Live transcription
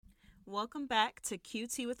Welcome back to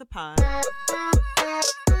QT with the Pod.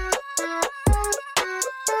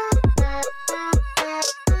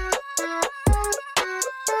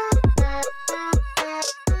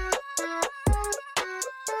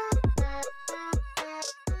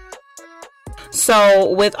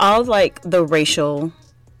 So with all like the racial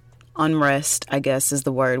unrest, I guess is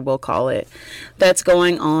the word we'll call it, that's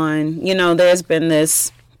going on, you know, there's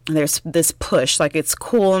this push, like it's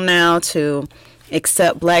cool now to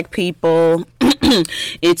accept black people.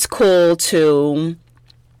 It's cool to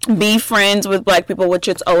be friends with black people, which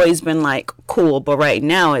it's always been like cool, but right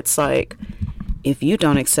now it's like, if you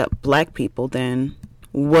don't accept black people, then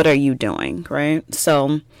what are you doing, right?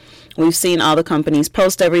 So we've seen all the companies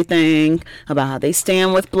post everything about how they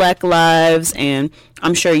stand with Black lives, and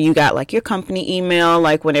I'm sure you got like your company email,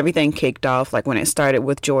 like when everything kicked off, like when it started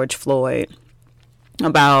with George Floyd,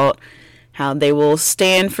 about how they will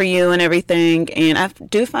stand for you and everything. And I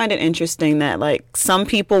do find it interesting that like some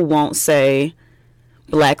people won't say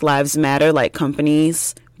Black Lives Matter, like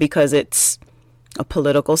companies, because it's a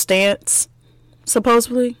political stance,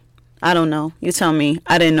 supposedly. I don't know. You tell me.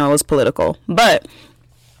 I didn't know it was political. But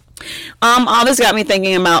all this got me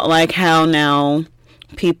thinking about like how now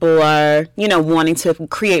people are, you know, wanting to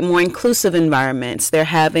create more inclusive environments. They're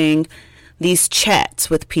having these chats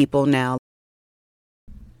with people now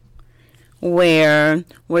where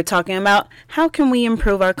we're talking about how can we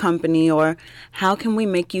improve our company, or how can we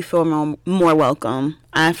make you feel more welcome.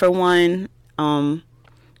 I, for one,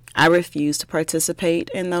 I refuse to participate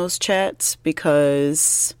in those chats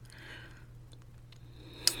because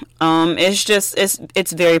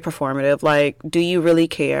it's very performative. Like, do you really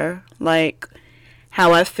care, like,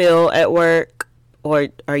 how I feel at work, or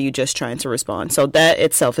are you just trying to respond? So that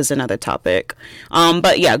itself is another topic.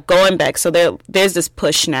 But yeah, going back, so there's this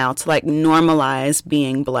push now to like normalize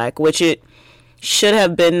being black, which it should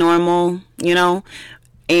have been normal, you know.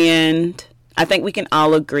 And I think we can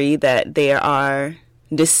all agree that there are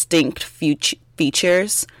distinct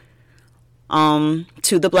features to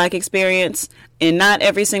the black experience, and not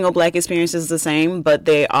every single black experience is the same, but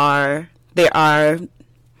there are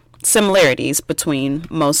similarities between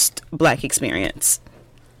most black experiences.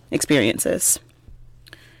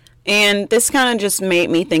 And this kind of just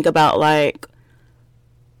made me think about like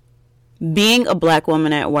being a black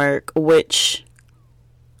woman at work, which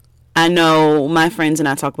I know my friends and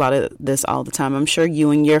I talk about this all the time. I'm sure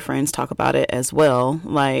you and your friends talk about it as well.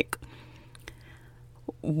 Like,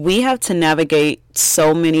 we have to navigate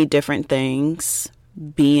so many different things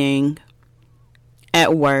being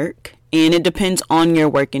at work, and it depends on your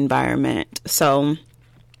work environment. So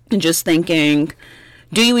just thinking,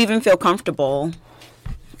 do you even feel comfortable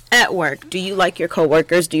at work? Do you like your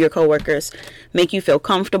coworkers? Do your coworkers make you feel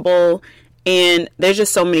comfortable? And there's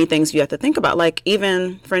just so many things you have to think about. Like,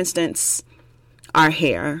 even, for instance, our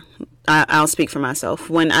hair. I'll speak for myself.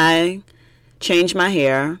 When I change my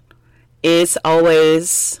hair, it's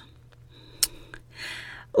always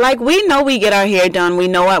like, we know we get our hair done. We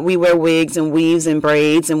know we wear wigs and weaves and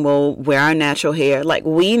braids, and we'll wear our natural hair. Like,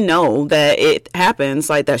 we know that it happens.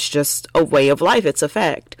 Like, that's just a way of life. It's a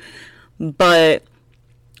fact. But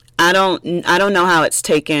I don't know how it's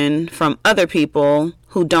taken from other people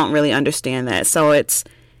who don't really understand that. So it's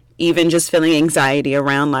even just feeling anxiety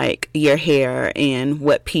around like your hair and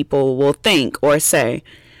what people will think or say,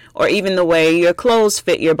 or even the way your clothes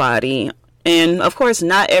fit your body. And of course,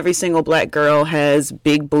 not every single black girl has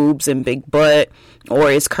big boobs and big butt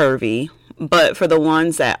or is curvy. But for the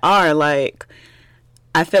ones that are, like,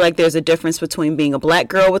 I feel like there's a difference between being a black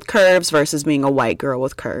girl with curves versus being a white girl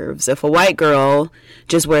with curves. If a white girl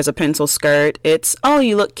just wears a pencil skirt, it's, oh,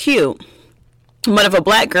 you look cute. But if a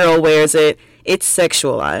black girl wears it, it's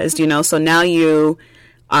sexualized, you know? So now you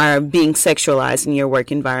are being sexualized in your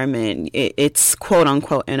work environment. It's quote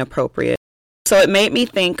unquote inappropriate. So it made me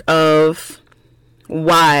think of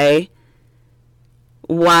why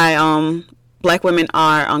black women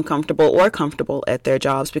are uncomfortable or comfortable at their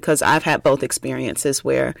jobs, because I've had both experiences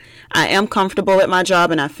where I am comfortable at my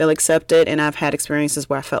job and I feel accepted, and I've had experiences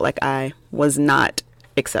where I felt like I was not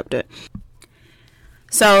accepted.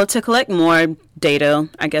 So to collect more data,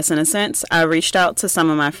 I guess in a sense, I reached out to some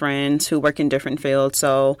of my friends who work in different fields.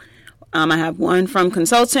 So I have one from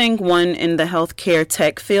consulting, one in the healthcare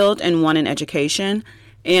tech field, and one in education.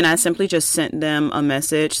 And I simply just sent them a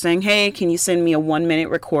message saying, hey, can you send me a 1-minute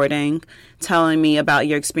recording telling me about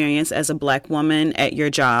your experience as a black woman at your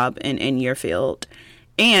job and in your field?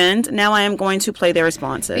 And now I am going to play their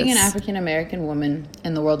responses. Being an African-American woman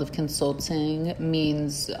in the world of consulting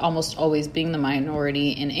means almost always being the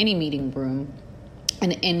minority in any meeting room.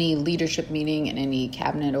 in any leadership meeting, in any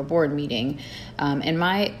cabinet or board meeting. And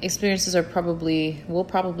my experiences will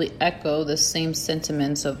probably echo the same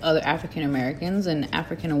sentiments of other African Americans and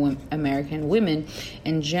African American women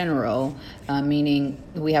in general, meaning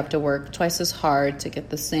we have to work twice as hard to get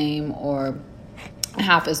the same or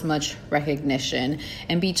half as much recognition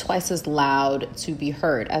and be twice as loud to be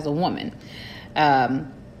heard as a woman.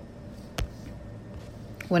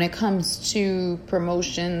 When it comes to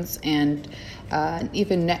promotions and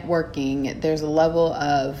even networking, there's a level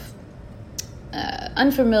of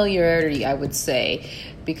unfamiliarity, I would say,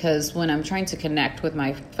 because when I'm trying to connect with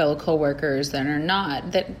my fellow coworkers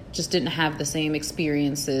that just didn't have the same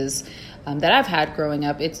experiences that I've had growing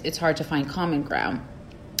up, it's hard to find common ground.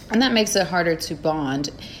 And that makes it harder to bond.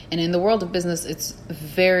 And in the world of business, it's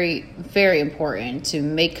very, very important to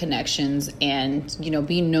make connections and,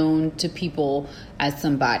 be known to people as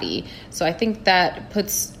somebody. So I think that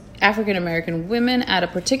puts African American women at a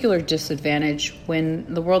particular disadvantage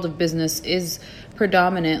when the world of business is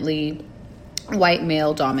predominantly white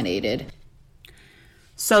male dominated.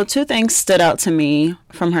 So 2 things stood out to me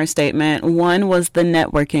from her statement. One was the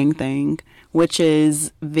networking thing, which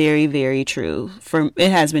is very, very true.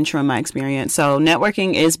 It has been true in my experience. So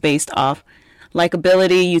networking is based off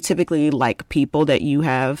likability. You typically like people that you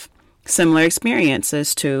have similar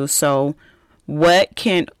experiences to. So what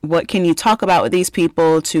can you talk about with these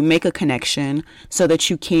people to make a connection so that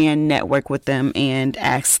you can network with them and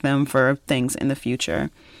ask them for things in the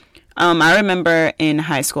future? I remember in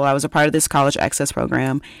high school, I was a part of this college access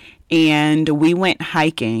program, and we went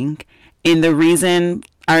hiking. And the reason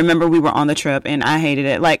I remember we were on the trip and I hated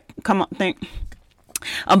it. Like, come on, think.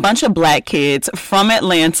 A bunch of black kids from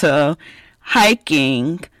Atlanta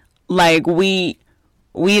hiking. Like, we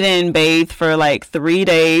didn't bathe for like 3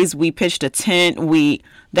 days. We pitched a tent. We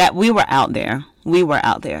were out there. We were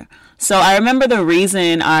out there. So I remember the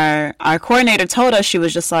reason our coordinator told us, she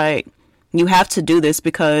was just like, you have to do this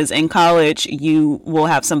because in college you will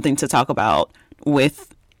have something to talk about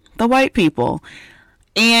with the white people.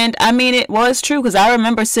 And I mean, it was true, because I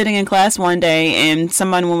remember sitting in class one day and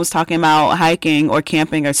someone was talking about hiking or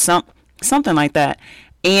camping or something like that.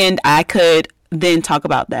 And I could then talk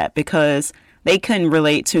about that because they couldn't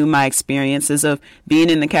relate to my experiences of being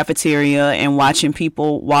in the cafeteria and watching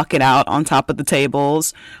people walk it out on top of the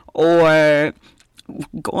tables, or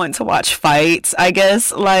going to watch fights, I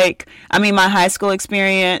guess. Like, I mean, my high school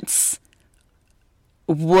experience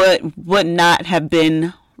would not have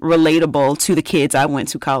been relatable to the kids I went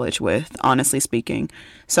to college with, honestly speaking.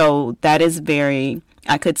 So that is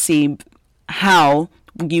I could see how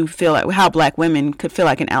you feel like, how black women could feel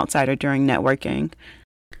like an outsider during networking.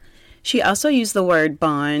 She also used the word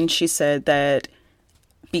bond. She said that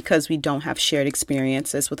because we don't have shared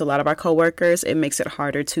experiences with a lot of our coworkers, it makes it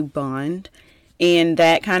harder to bond. And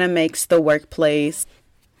that kind of makes the workplace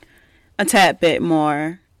a tad bit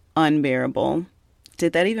more unbearable.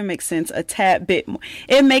 Did that even make sense? A tad bit more.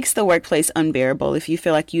 It makes the workplace unbearable if you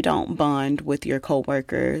feel like you don't bond with your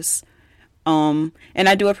coworkers. And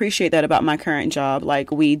I do appreciate that about my current job. Like,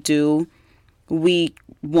 we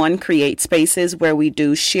create spaces where we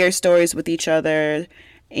do share stories with each other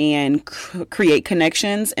and create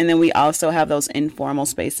connections. And then we also have those informal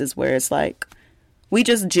spaces where it's like, we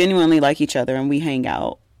just genuinely like each other and we hang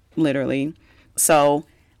out, literally. So,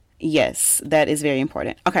 yes, that is very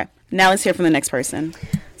important. Okay, now let's hear from the next person.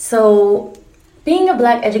 So, being a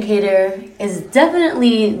black educator is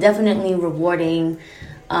definitely rewarding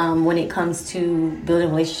when it comes to building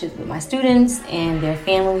relationships with my students and their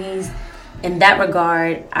families. In that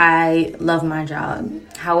regard, I love my job.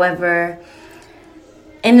 However,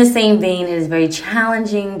 in the same vein, it is very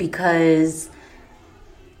challenging because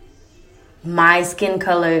my skin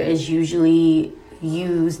color is usually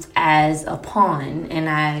used as a pawn.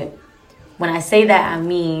 And when I say that, I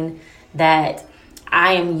mean that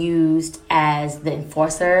I am used as the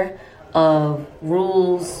enforcer of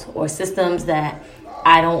rules or systems that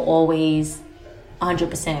I don't always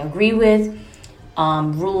 100% agree with.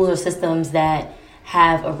 Rules or systems that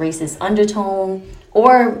have a racist undertone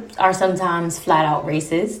or are sometimes flat out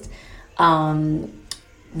racist.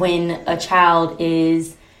 When a child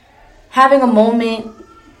is having a moment,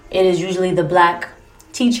 it is usually the black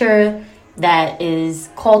teacher that is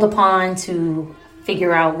called upon to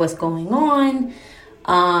figure out what's going on.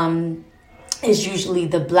 It's usually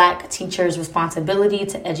the black teacher's responsibility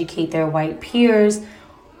to educate their white peers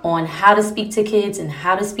on how to speak to kids and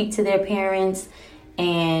how to speak to their parents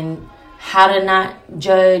and how to not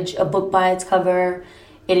judge a book by its cover.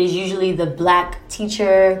 It is usually the black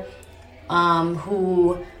teacher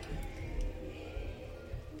who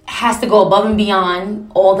has to go above and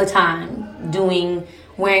beyond all the time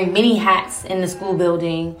wearing many hats in the school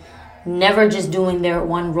building, never just doing their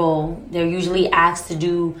one role. They're usually asked to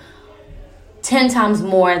do 10 times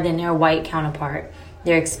more than their white counterpart.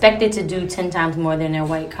 They're expected to do 10 times more than their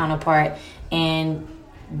white counterpart, and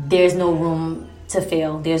there's no room to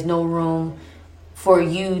fail. There's no room for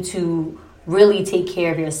you to really take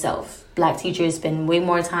care of yourself. Black teachers spend way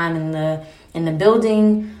more time in the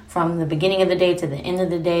building from the beginning of the day to the end of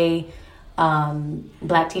the day.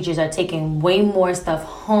 Black teachers are taking way more stuff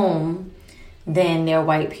home than their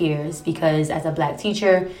white peers, because as a black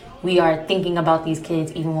teacher, we are thinking about these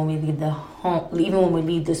kids even when we leave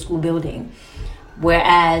the school building.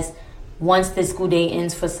 Whereas once the school day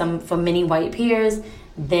ends for many white peers,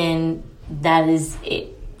 then that is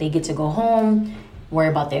it. They get to go home, worry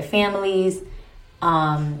about their families,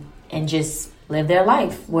 and just live their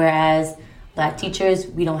life. Whereas black teachers,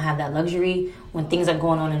 we don't have that luxury. When things are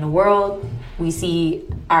going on in the world, we see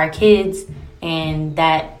our kids, and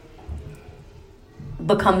that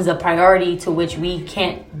becomes a priority to which we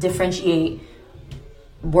can't differentiate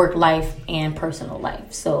work life and personal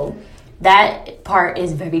life. So that part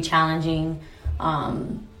is very challenging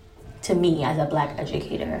to me as a black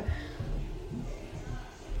educator.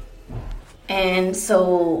 And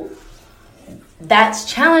so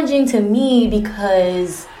that's challenging to me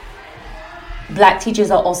because black teachers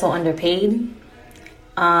are also underpaid,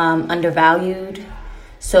 undervalued.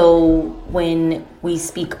 So when we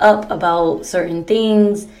speak up about certain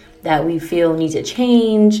things that we feel need to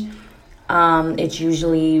change, it's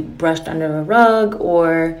usually brushed under a rug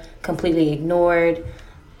or completely ignored,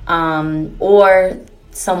 or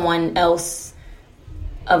someone else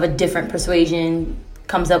of a different persuasion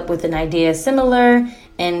comes up with an idea similar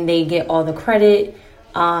and they get all the credit.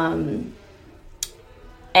 And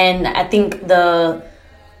I think the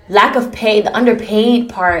lack of pay, the underpaid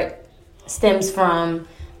part, stems from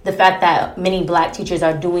the fact that many black teachers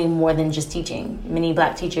are doing more than just teaching. Many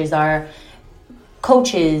black teachers are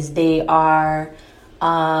coaches. They are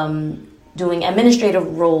doing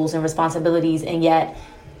administrative roles and responsibilities, and yet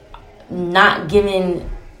not being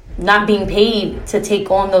paid to take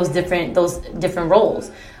on those different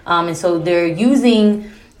roles. And so they're using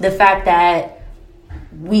the fact that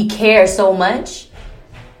we care so much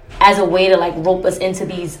as a way to like rope us into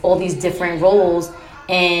all these different roles,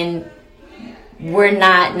 and we're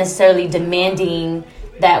not necessarily demanding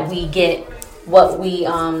that we get what we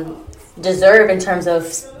deserve in terms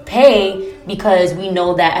of pay, because we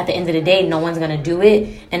know that at the end of the day, no one's going to do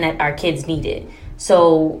it and that our kids need it.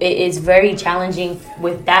 So it is very challenging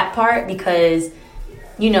with that part because,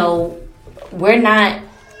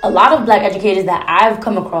 a lot of black educators that I've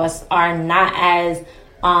come across are not as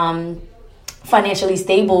financially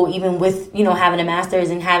stable, even with, having a master's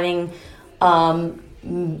and having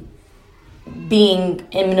being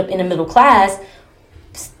in a middle class,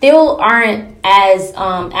 still aren't as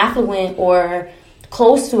affluent or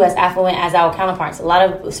close to as affluent as our counterparts. A lot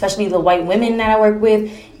of, especially the white women that I work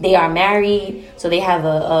with, they are married, so they have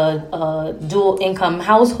a dual income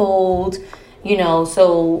household,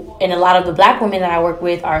 so, and a lot of the black women that I work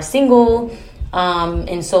with are single,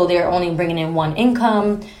 and so they're only bringing in one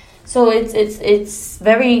income. So it's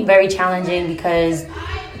very, very challenging because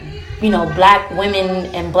black women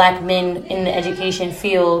and black men in the education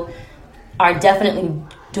field are definitely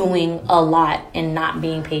doing a lot and not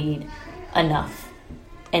being paid enough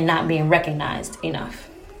and not being recognized enough.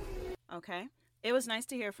 Okay. It was nice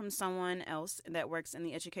to hear from someone else that works in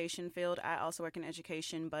the education field. I also work in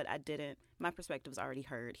education, but my perspective was already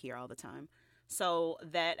heard here all the time. So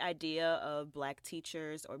that idea of black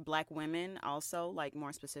teachers or black women also, like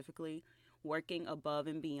more specifically, working above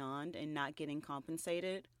and beyond and not getting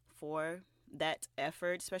compensated for that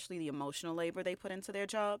effort, especially the emotional labor they put into their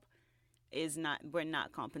job, we're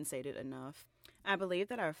not compensated enough. I believe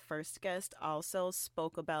that our first guest also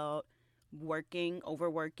spoke about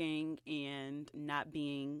overworking, and not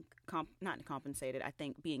being not compensated. I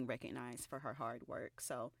think being recognized for her hard work.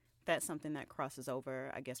 So that's something that crosses over,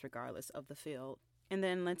 I guess, regardless of the field. And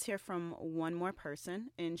then let's hear from one more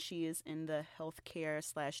person, and she is in the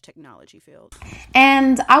healthcare/technology field.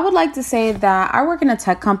 And I would like to say that I work in a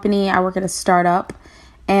tech company. I work at a startup.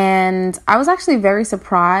 And I was actually very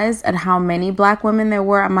surprised at how many black women there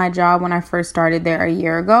were at my job when I first started there a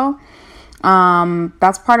year ago.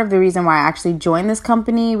 That's part of the reason why I actually joined this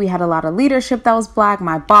company. We had a lot of leadership that was black.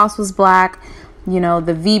 My boss was black.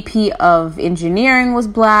 The VP of engineering was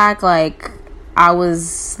black. Like, I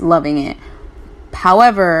was loving it.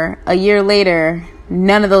 However, a year later,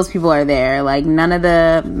 none of those people are there. Like, none of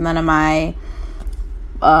my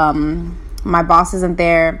boss isn't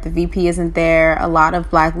there. The VP isn't there. A lot of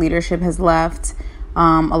black leadership has left.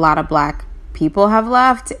 A lot of black people have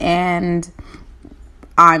left, and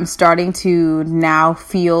I'm starting to now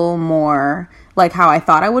feel more like how I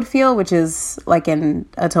thought I would feel, which is like in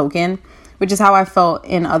a token, which is how I felt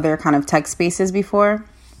in other kind of tech spaces before.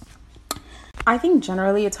 I think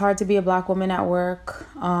generally it's hard to be a Black woman at work,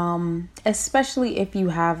 especially if you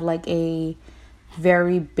have like a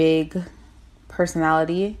very big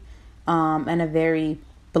personality and a very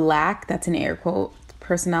Black, that's an air quote,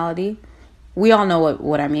 personality. We all know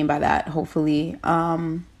what I mean by that, hopefully.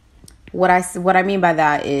 What I mean by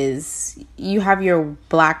that is you have your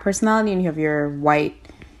Black personality and you have your white,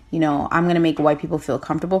 I'm going to make white people feel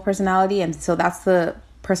comfortable personality. And so that's the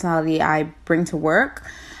personality I bring to work.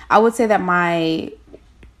 I would say that my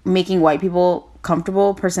making white people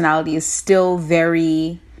comfortable personality is still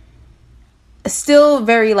very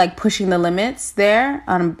like pushing the limits there.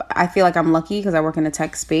 I feel like I'm lucky because I work in a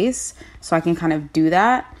tech space, so I can kind of do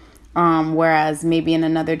that. Whereas maybe in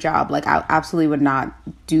another job, like I absolutely would not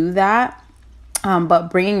do that. But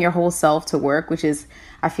bringing your whole self to work, which is,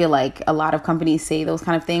 I feel like a lot of companies say those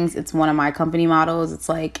kind of things. It's one of my company mottos. It's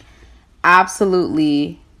like,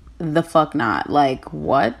 absolutely the fuck not. Like,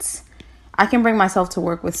 what? I can bring myself to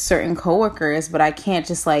work with certain coworkers, but I can't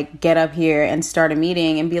just like get up here and start a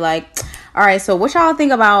meeting and be like, all right, so what y'all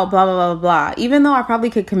think about blah, blah, blah, blah. Even though I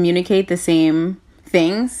probably could communicate the same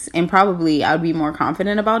things and probably I would be more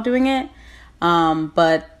confident about doing it.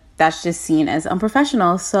 But that's just seen as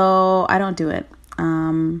unprofessional. So I don't do it.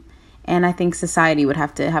 And I think society would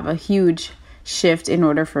have to have a huge shift in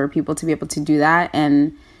order for people to be able to do that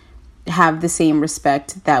and have the same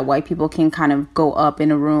respect that white people can kind of go up in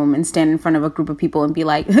a room and stand in front of a group of people and be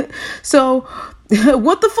like, so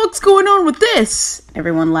what the fuck's going on with this?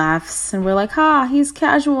 Everyone laughs and we're like, he's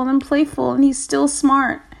casual and playful and he's still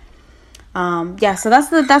smart. So that's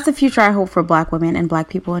the future I hope for Black women and Black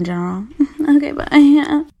people in general. Okay, bye.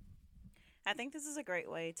 Yeah. I think this is a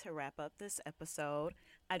great way to wrap up this episode.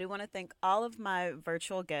 I do want to thank all of my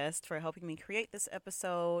virtual guests for helping me create this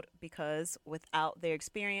episode, because without their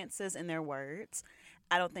experiences and their words,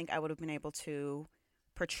 I don't think I would have been able to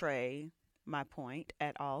portray my point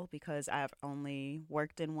at all, because I've only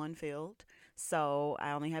worked in one field. So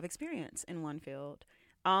I only have experience in one field.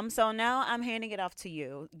 So now I'm handing it off to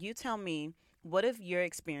you. You tell me, what have your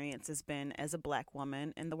experiences been as a Black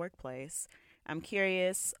woman in the workplace? I'm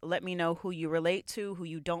curious. Let me know who you relate to, who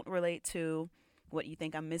you don't relate to, what you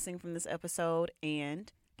think I'm missing from this episode,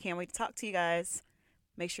 and can't wait to talk to you guys.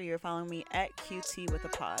 Make sure you're following me at QT with a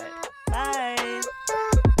pod. Bye.